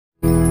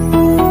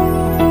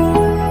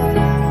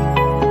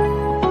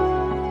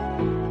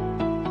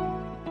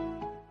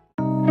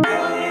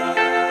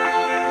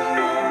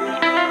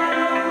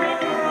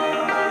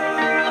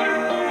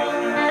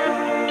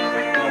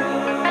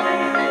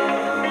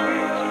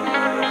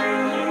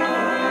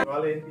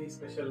ఏంటి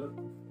special?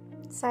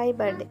 Sai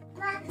birthday.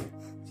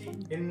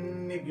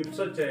 ఎన్ని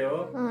gifts వచ్చాయో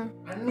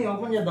అన్ని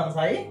ఓపెన్ చేద్దాం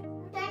సాయి.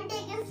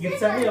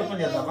 గిఫ్ట్స్ అన్ని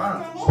ఓపెన్ చేద్దామా?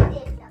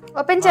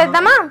 ఓపెన్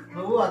చేద్దామా?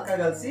 నువ్వు అక్క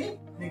కలిసి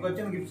నీకు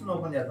వచ్చిన గిఫ్ట్స్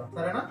ఓపెన్ చేద్దాం,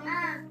 సరేనా?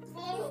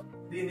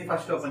 దీన్ని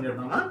ఫస్ట్ ఓపెన్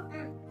చేద్దామా?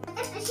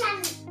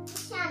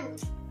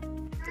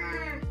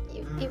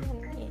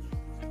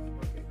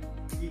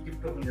 ఈ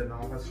గిఫ్ట్ ఓపెన్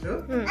చేద్దామా ఫస్ట్?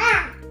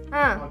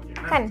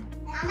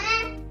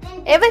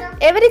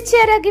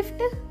 ఎవరిచ్చారా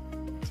గిఫ్ట్?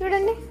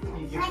 చూడండి.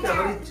 ఈ గిఫ్ట్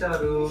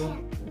ఎవరిచ్చారు?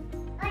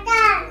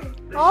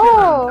 ఓ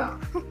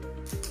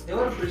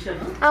ఎవరు? కృష్ణ.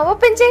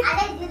 ఓపెన్ చేయి.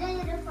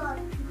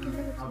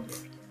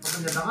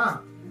 ఓపెన్ చేద్దామా?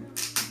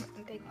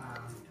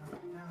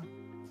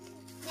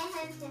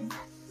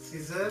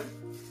 సిజర్.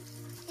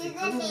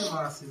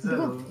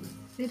 సిజర్.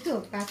 రితు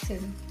ప్యాక్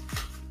చేయండి.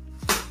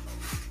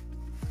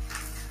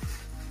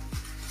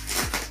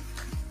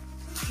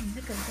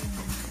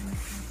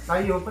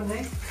 సాయి ఓపెన్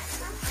చేయి.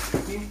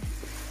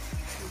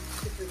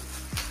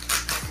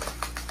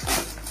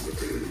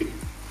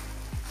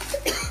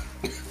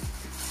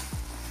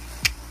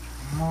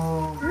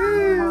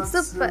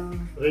 సూపర్.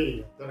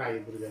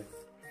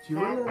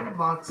 జ్యువెలరీ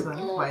బాక్స్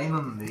అని పైన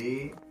ఉంది,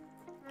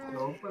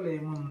 లోపల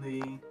ఏముంది?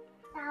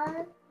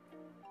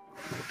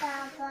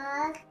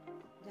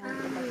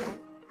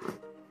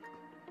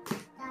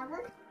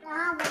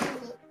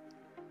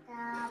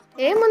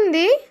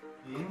 ఏముంది?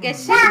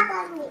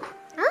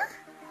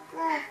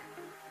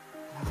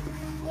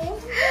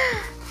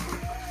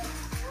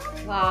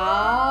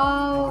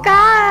 Wow,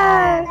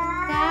 car.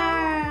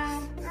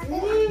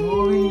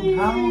 Moving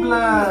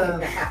tumbler.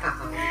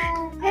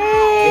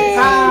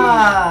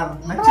 Car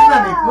నచ్చిందా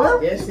నీకు?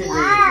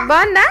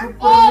 బాగుందా?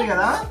 సూపర్ ఉంది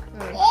కదా.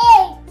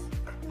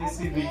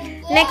 జేసీబీ.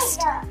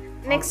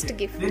 Next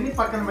gift. దీన్ని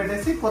పక్కన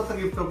పెట్టేసి కొత్త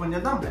గిఫ్ట్ ఓపెన్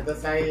చేద్దాం.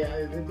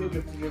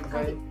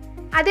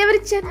 అది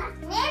ఎవరిచ్చారు?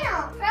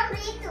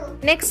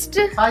 నెక్స్ట్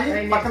సాయి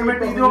పక్కన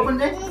పెట్టి ఇది ఓపెన్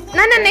చేయి.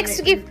 నాన్న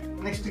next gift.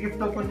 Next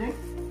gift open చేయి.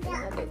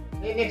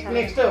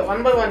 నెక్స్ట్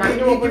 1 by 1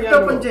 అన్ని ఓపెన్ గిఫ్ట్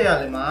ఓపెన్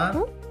చేయాలి మా.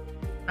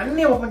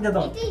 అన్ని ఓపెన్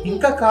చేద్దాం.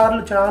 ఇంకా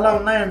కార్లు చాలా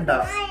ఉన్నాయంట.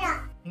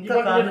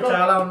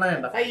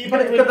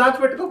 ఇక్కడ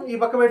దాచిపెట్టుకో. ఈ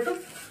పక్క పెట్టు.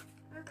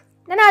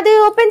 నాన్న అది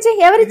ఓపెన్ చేయి.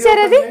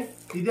 ఎవరిచ్చారు అది?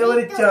 ఇది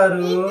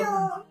ఎవరిచ్చారు?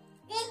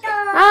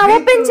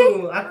 ఓపెన్ చేయి.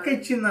 అక్క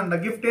ఇచ్చిందంట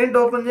గిఫ్ట్. ఏంటి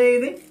ఓపెన్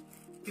చేయి.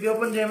 ఇది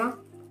ఓపెన్ చేయమా?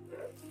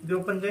 ఇది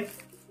ఓపెన్ చేయి.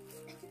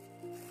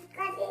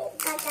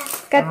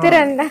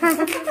 కత్తిరండ.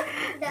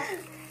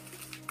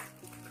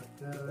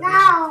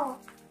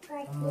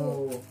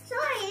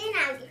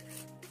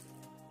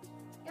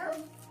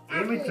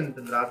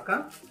 ఏమిచ్చుంటుంది అక్క?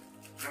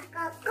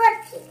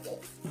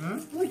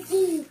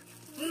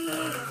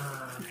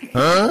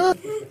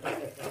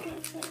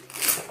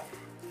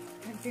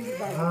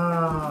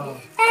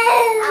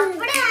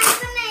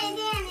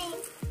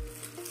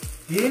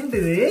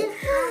 ఏంటిది?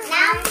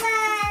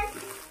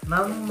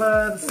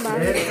 Numbers,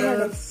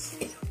 letters.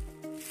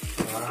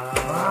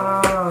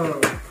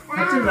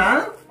 నచ్చిందా?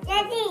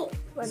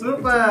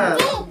 సూపర్.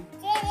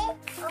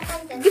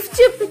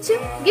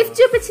 గిఫ్ట్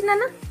చూపించు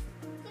నాన్న.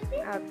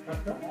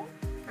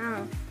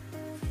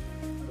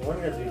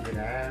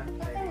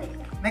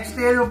 నెక్స్ట్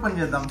ఏది ఓపెన్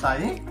చేద్దాం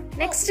సాయి?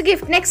 Next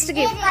gift.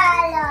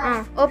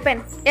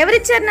 ఓపెన్.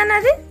 ఎవరిచ్చారు నాన్న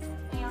అది?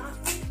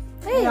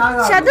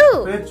 చదువు.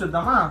 పేరు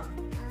చూద్దామా?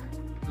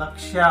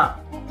 లక్ష్య.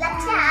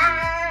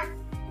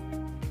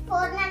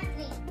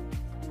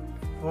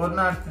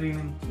 403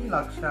 నుంచి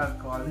లక్ష్య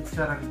కాల్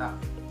ఇచ్చారంట.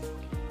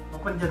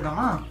 ఓపెన్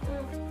చేద్దామా?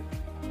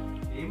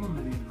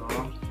 ఏముంది దీంట్లో?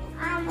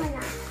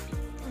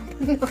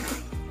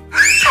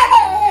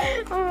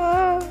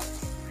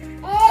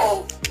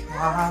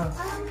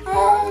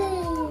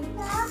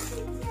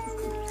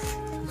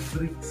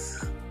 బ్రిక్స్.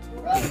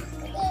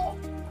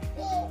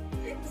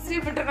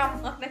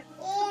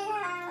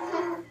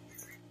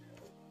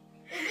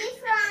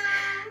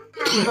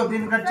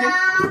 దీనికి వచ్చి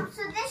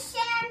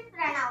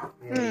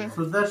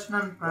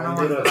సుదర్శన్ ప్రణవ్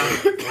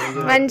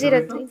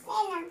 103.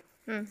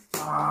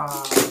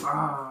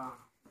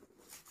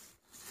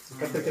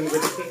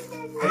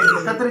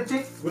 కత్తిరించి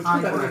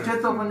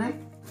చేతి ఓపెన్ చేయి.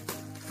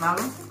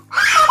 నాలుగు.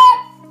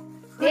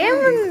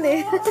 ఏముంది?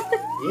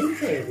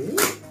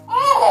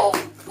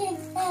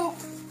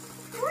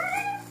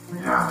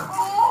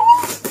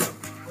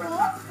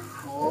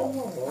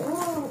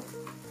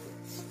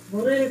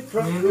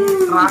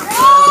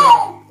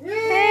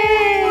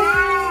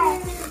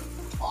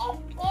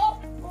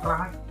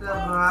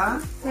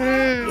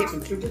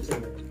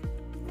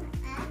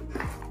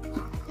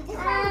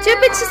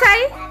 చూపించు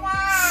Sai.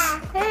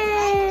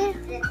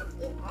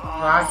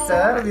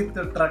 Tractor with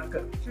truck.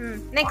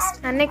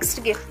 Next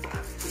gift.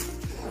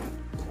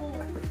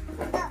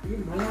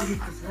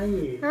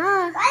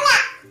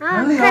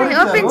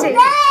 Open చేయి.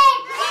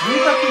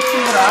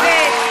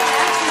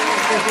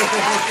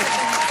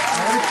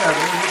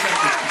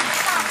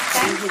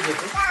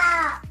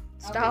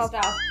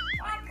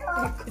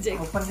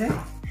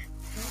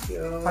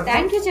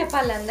 థ్యాంక్ యూ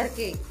చెప్పాలి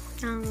అందరికి.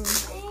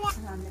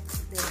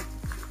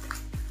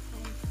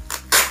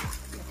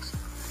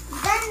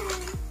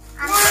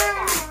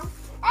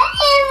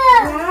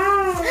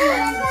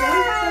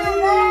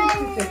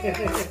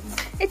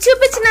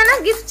 చూపించు నాన్న,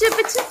 గిఫ్ట్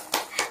చూపించు.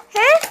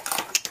 హే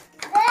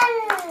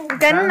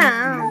గన్నా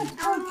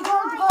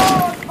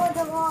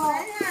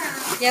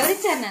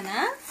ఎవరిచ్చారు నాన్న?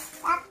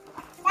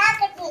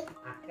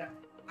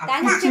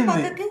 థ్యాంక్స్ చెప్పు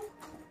అక్కకి.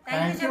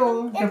 థ్యాంక్ యూ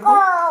చెప్పు.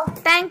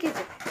 Thank you.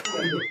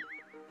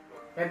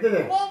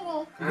 పెద్దది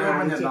ఇది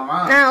ఓపెన్ చేద్దామా?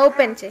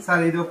 ఓపెన్ చేయి.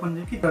 సరే ఇది ఓపెన్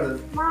చేసి ఇక్కడ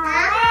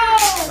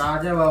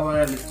రాజా బాబా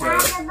ఇచ్చారు.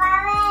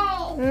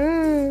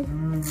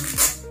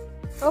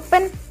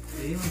 ఓపెన్.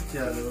 ఏమి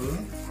ఇచ్చారు?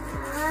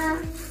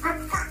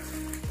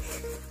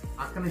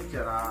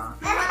 అక్కనిచ్చారా?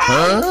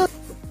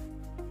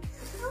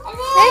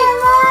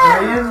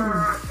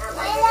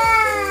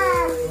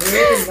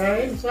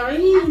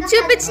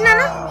 చూపించు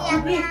నాన్న.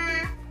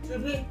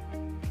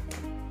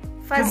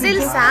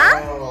 ఫజిల్సా?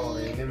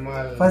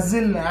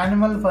 ఫజిల్,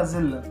 యానిమల్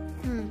ఫజిల్.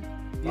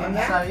 ఏం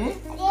Sai?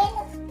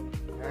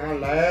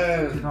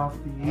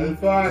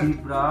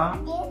 Zebra,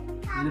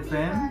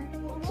 elephant,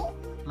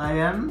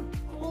 lion,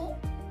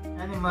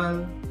 animal.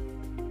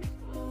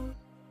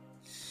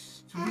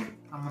 చూడు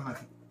అమ్మ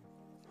నాకు.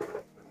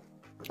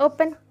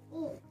 ఓపెన్.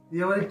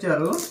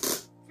 ఎవరిచ్చారు?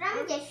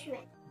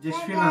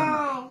 జస్విన్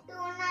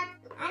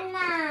అన్న.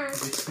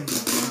 జస్విన్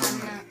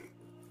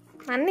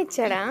అన్ని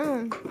ఇచ్చాడా?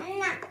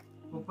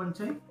 ఓపెన్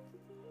చేయి.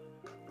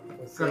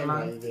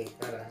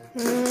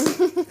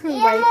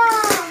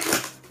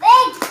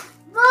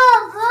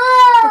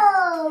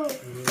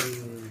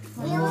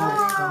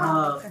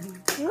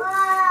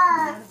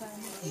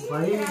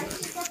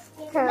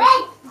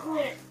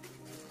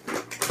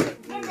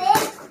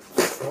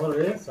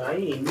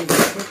 సాయి ఎన్ని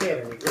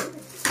తీసుకొచ్చారు మీకు?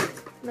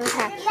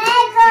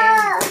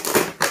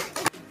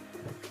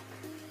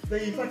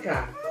 ఈ పక్క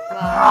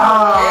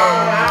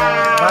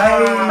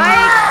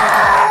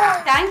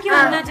థ్యాంక్ యూ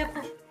అన్నా చెప్పు.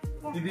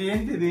 ఇది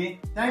ఏంటిది?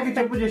 థ్యాంక్ యూ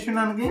చెప్పు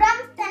జస్వినానికి.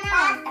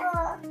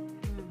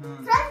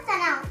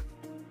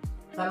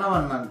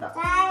 తనవన్నంట.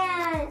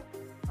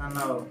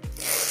 అన్నావు.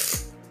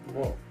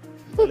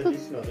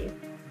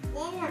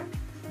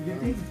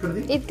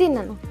 ఇది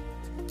తిన్నాను.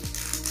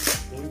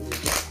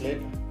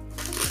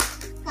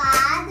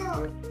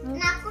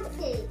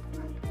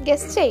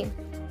 గెస్ చెయ్యి.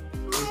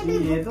 ఇది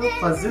ఏదో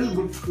పజిల్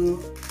బుక్.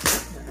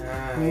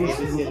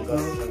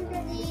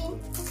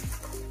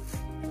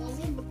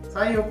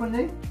 సాయి ఓపెన్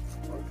చేయి.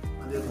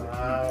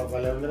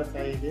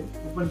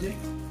 ఓపెన్ చేయి.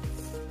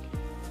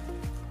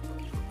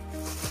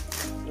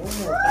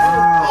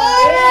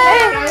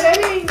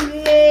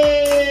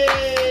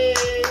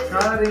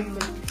 కలరింగ్.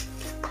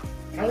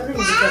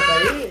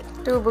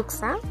 2 books.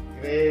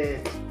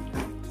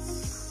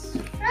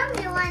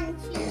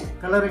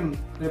 కలరింగ్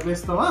రేపు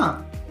వేస్తావా?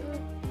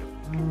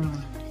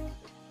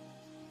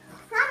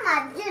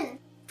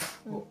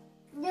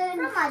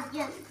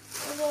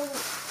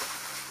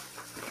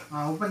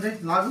 ఓపెన్ చేయి.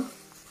 లాగు.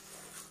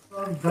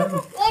 గన్.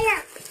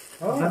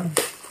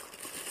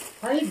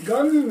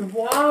 గన్.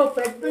 వావ్,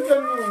 పెద్ద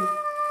gun.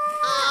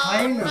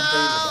 Fine.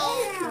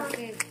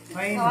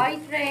 Toy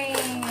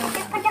train.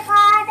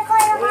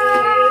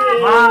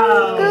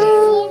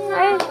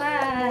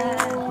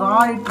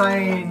 Toy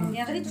train.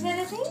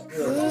 ఎవరిచ్చారది?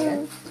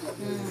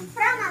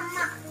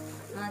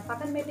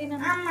 పక్కన పెట్టిన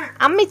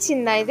అమ్మ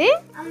ఇచ్చిందా ఇది?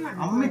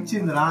 అమ్మ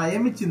ఇచ్చిందిరా.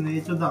 ఏమిచ్చింది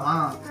చూద్దామా?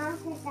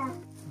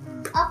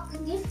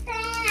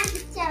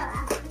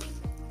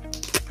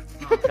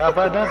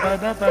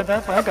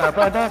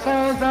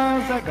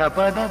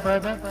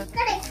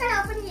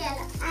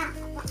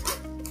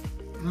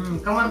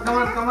 కమాన్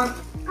కమాన్ కమాన్.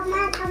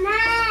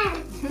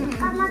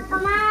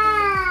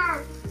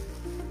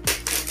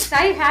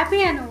 సాయి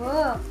హ్యాపీయా నువ్వు?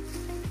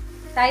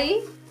 సాయి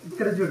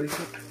ఇక్కడ చూడు.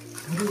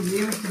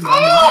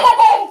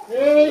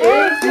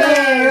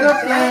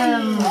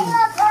 ఏరోప్లేన్.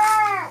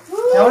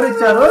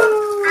 ఎవరిచ్చారు?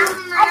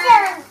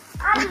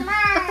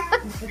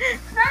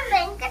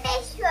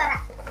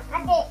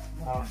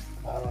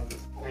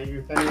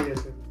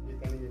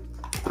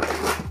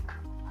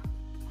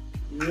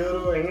 ఎవరు?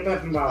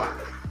 వెంకటరత్న బావ.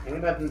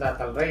 వెంకటరత్న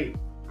తాతలు రై.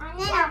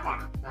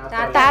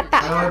 తాత.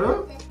 ఎవరు?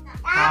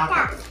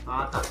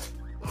 తాత.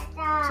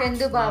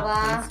 చందు బావా.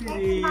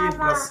 ఇది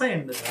ప్లస్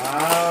అయ్యింది.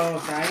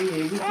 Sai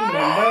ABC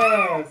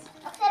numbers.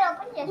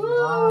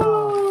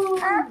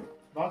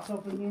 Box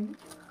open చేయండి.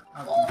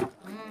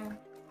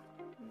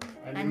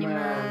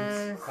 Animals,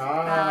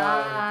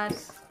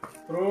 cars,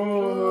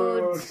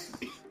 fruits,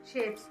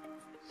 shapes.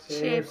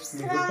 Shapes.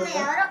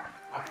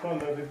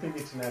 Account Hrithik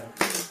ఇచ్చినారు.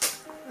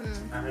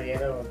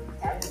 ఏదో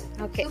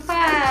ఓకే.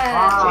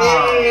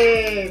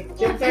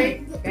 చెప్తాయి.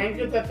 Thank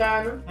you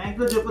తాతాను. థ్యాంక్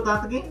యూ చెప్పు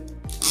తాతకి.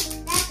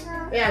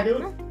 అది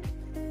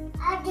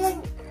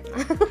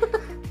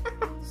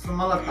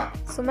సుమలత.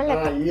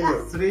 సుమలత.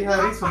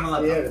 శ్రీహరి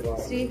సుమలత.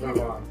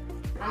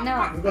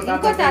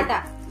 ఇంకో తాత.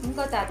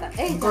 ఇంకో తాత.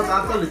 ఇంకో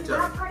తాతలు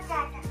ఇచ్చారు.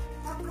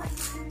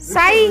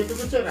 సాయి.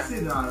 కూర్చోరా.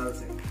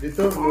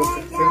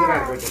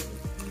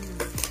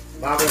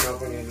 బాబా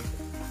ఓపెన్ చేయండి.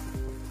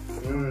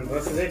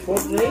 వస్తుంది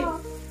కోట్.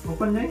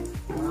 ఓపెన్ చేయి.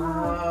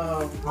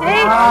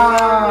 Hey.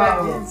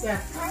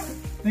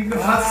 నీకు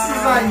డ్రెస్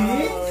సాయి.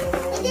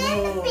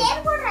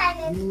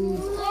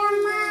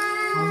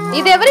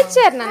 ఇది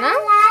ఎవరిచ్చారు నాన్న?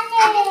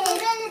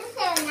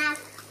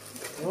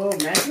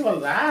 మ్యాగీ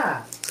వాళ్ళరా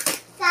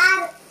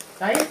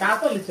సాయి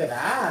తాతలు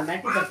ఇచ్చారా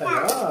మ్యాగీ తాతలు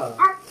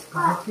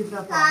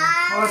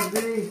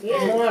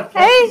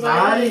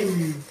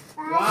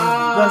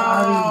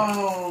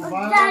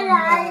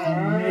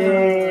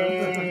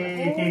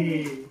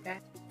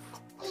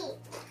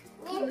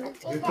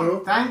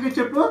థ్యాంక్ యూ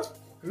చెప్పు.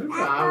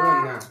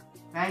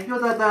 థ్యాంక్ యూ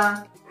తాత.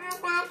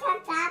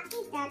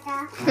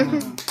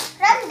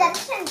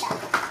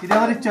 ఇది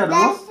ఎవరు ఇచ్చారు?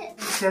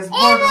 చెస్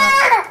బోర్డ్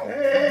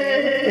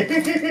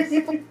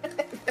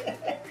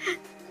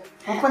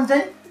ఓపెన్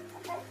చేయి.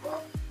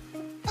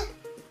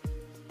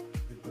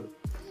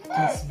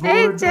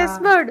 Chess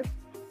board.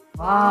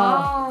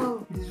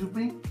 ఇది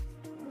చూపి.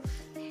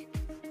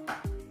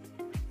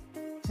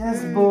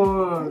 Chess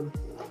board.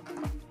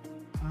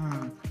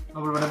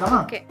 లోపల పెడతామా?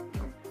 Okay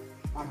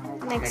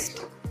next.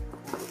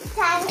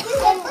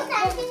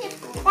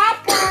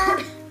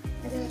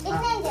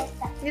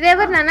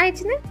 ఇదెవరు నాన్న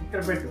ఇచ్చింది?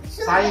 ఇక్కడ పెట్టు.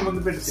 సాయి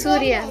ముందు పెట్టు.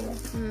 సూర్య.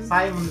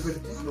 సాయి ముందు పెట్టు.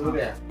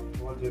 సూర్య.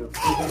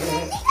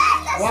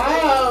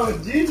 Wow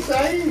jeep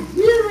Sai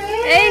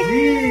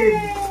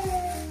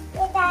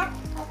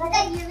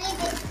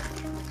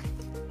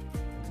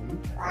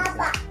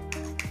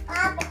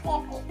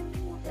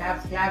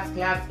Claps, claps,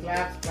 claps,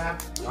 claps,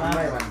 claps. One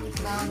by one.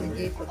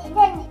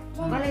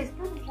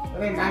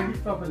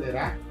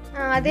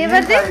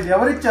 అదేవరిది? ఇది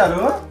ఎవరు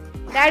ఇచ్చారు?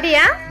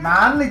 డాడీయా?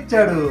 నాన్న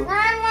ఇచ్చాడు.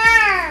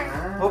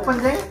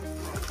 ఓపెన్ చేయి.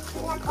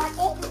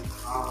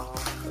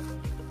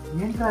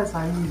 ఏంట్రా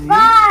సాయి ఇది?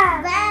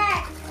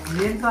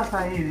 ఏంట్రా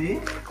సాయి ఇది?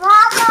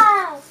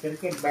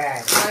 Cricket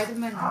bat.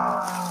 Spiderman.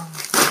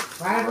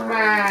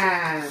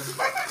 Spiderman.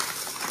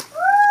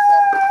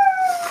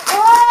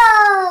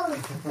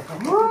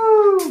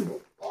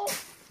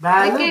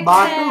 బ్యాల్,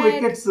 bat,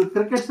 wickets.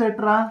 Cricket set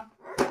రా.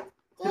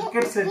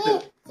 Cricket set.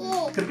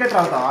 క్రికెట్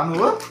అవుతావా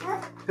నువ్వు?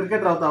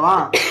 క్రికెట్ అవుతావా?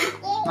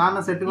 నాన్న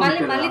సెట్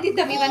మళ్ళీ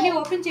తీద్దాం. ఇవన్నీ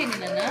ఓపెన్ చేయండి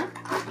నాన్న.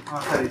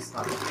 సరే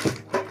ఇస్తాను.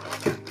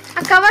 ఆ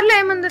కవర్ లో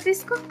ఏముందో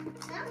తీసుకో.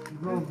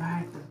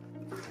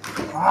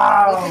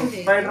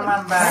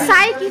 Spider-man bat.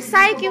 సాయికి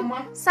సాయి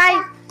సాయి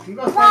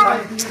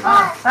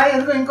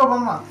ఎందుకో ఇంకో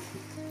బొమ్మ.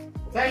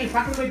 సాయి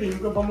పక్కన పెట్టి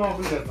ఇంకో బొమ్మ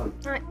ఓపెన్ చేస్తాను.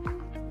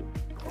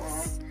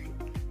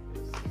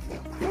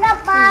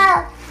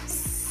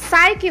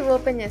 సాయికి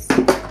ఓపెన్ చేస్తా.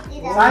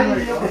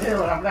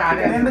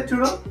 ఏంటో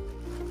చూడు.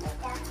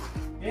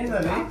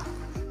 ఏంటది?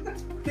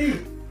 Tea.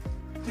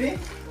 Tea.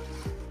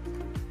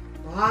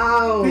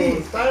 Wow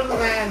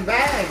Spiderman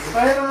bag.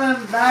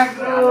 Spider-man bag.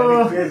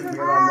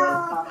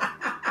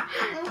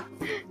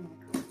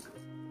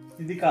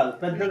 ఇది కాదు,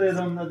 పెద్దది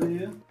ఏదో ఉన్నది.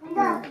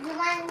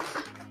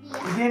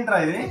 ఇదేంట్రా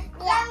ఇది?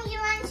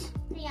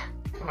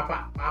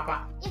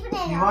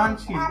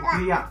 ఇవాన్షి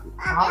ప్రియా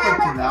పాప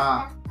వచ్చిందా?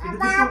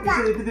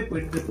 ఇటు తిప్పు.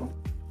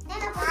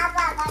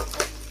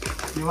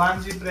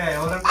 ఇవాన్షి ప్రియా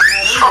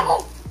ఎవరంటున్నారు?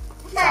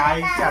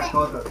 సాయికి అక్క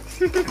అవుతారు.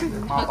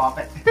 మా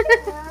పాపే.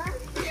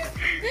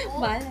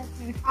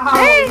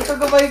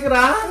 ఇంకొక బైక్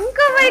రా.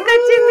 ఇంకో బైక్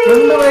వచ్చింది.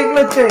 2 బైక్లు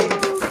వచ్చాయి.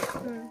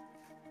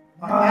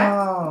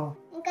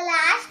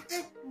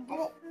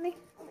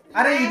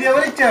 అరే ఇది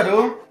ఎవరు ఇచ్చారు?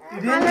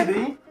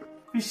 ఇదేంటిది?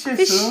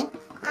 ఫిషెస్.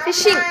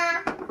 ఫిషింగ్.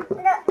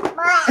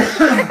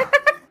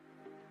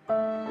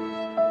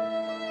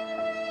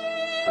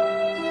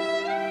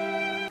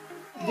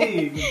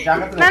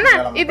 నాన్న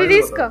ఇది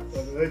తీసుకో.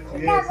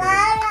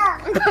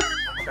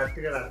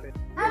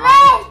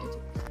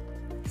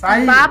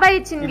 బాబాయ్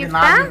ఇచ్చిన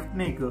గిఫ్ట్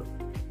నీకు.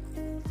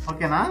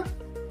 ఓకేనా?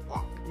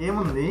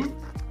 ఏముంది?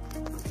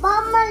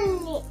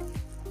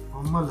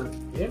 బొమ్మలు.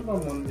 ఏం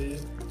బొమ్మ ఉంది?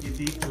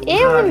 ఇది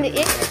ఏముంది?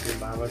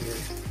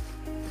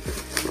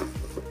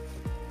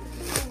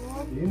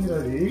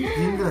 ఏంటది?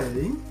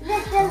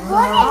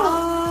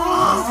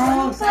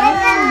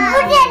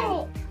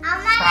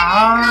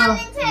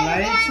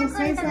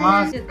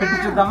 పెట్టి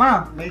చూద్దామా?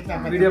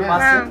 Video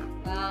pass.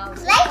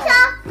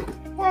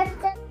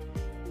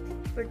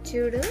 ఇప్పుడు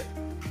చూడు.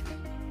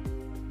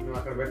 నువ్వు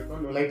అక్కడ పెట్టుకో.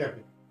 నువ్వు లైట్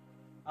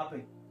ఆపి.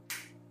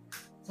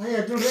 సాయి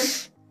అటు చూడు.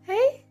 హే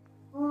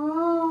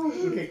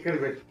ఇక్కడ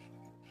పెట్టు.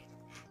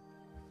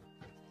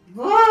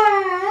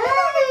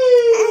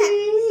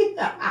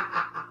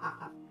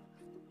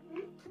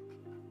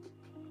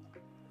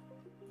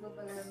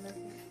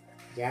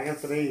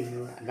 జాగ్రత్త రే.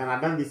 దాని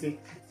అడ్డం తీసి.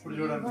 ఇప్పుడు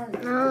చూడండి.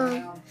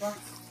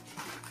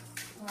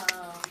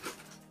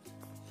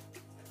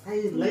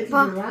 లైట్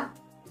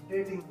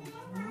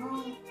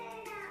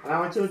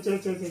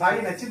వచ్చి సాయి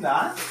నచ్చిందా?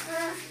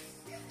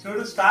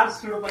 చూడు స్టార్స్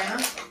చూడు పైన.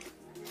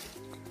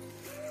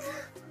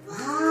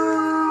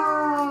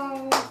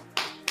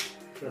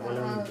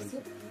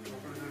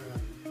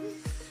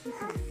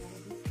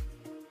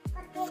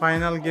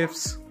 Final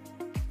gifts.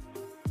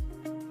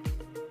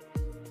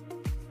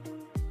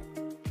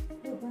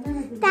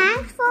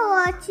 Thanks for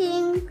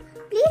watching.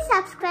 Please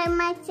subscribe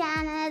my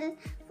channel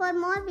for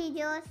more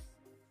videos.